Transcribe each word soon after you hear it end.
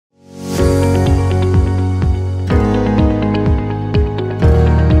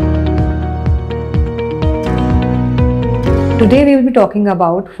Today we will be talking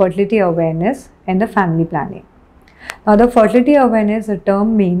about fertility awareness and the family planning. Now the fertility awareness, the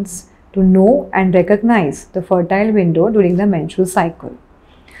term means to know and recognize the fertile window during the menstrual cycle.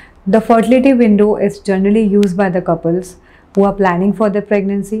 The fertility window is generally used by the couples who are planning for their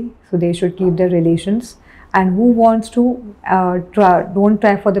pregnancy, so they should keep their relations, and who wants to don't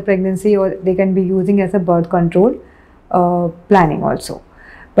try for the pregnancy, or they can be using as a birth control planning also.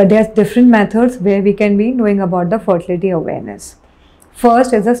 But there's different methods where we can be knowing about the fertility awareness.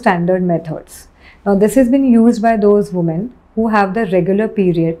 First is the standard methods. Now this has been used by those women who have the regular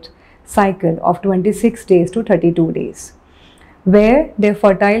period cycle of 26 days to 32 days, where their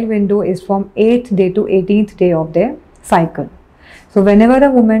fertile window is from 8th day to 18th day of their cycle. So whenever a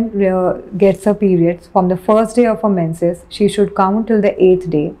woman gets a period from the first day of her menses, she should count till the 8th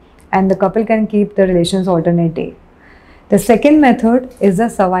day, and the couple can keep the relations alternate day. The second method is the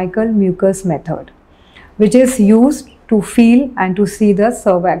cervical mucus method, which is used to feel and to see the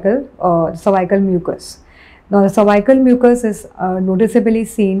cervical mucus. Now the cervical mucus is noticeably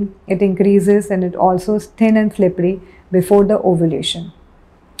seen, it increases, and it also is thin and slippery before the ovulation.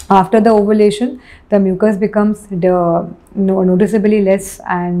 After the ovulation, the mucus becomes noticeably less,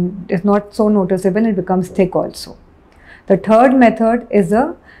 and is not so noticeable, it becomes thick also. The third method is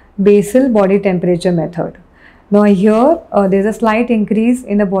the basal body temperature method. Now here there is a slight increase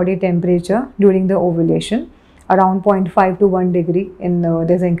in the body temperature during the ovulation, around 0.5 to 1 degree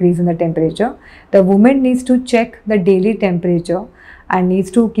there is an increase in the temperature. The woman needs to check the daily temperature and needs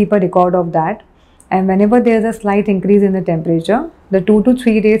to keep a record of that. And whenever there is a slight increase in the temperature, the 2 to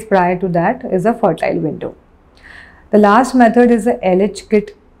 3 days prior to that is a fertile window. The last method is the LH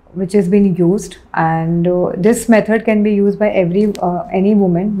kit, which has been used, and this method can be used by any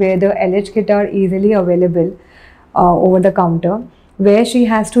woman, where the LH kit are easily available over the counter, where she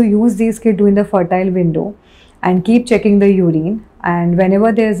has to use these kit during the fertile window and keep checking the urine. And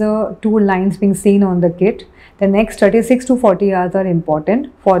whenever there's two lines being seen on the kit, the next 36 to 40 hours are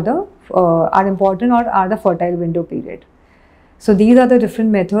important for the the fertile window period. So these are the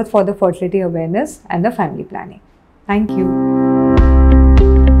different methods for the fertility awareness and the family planning. Thank you.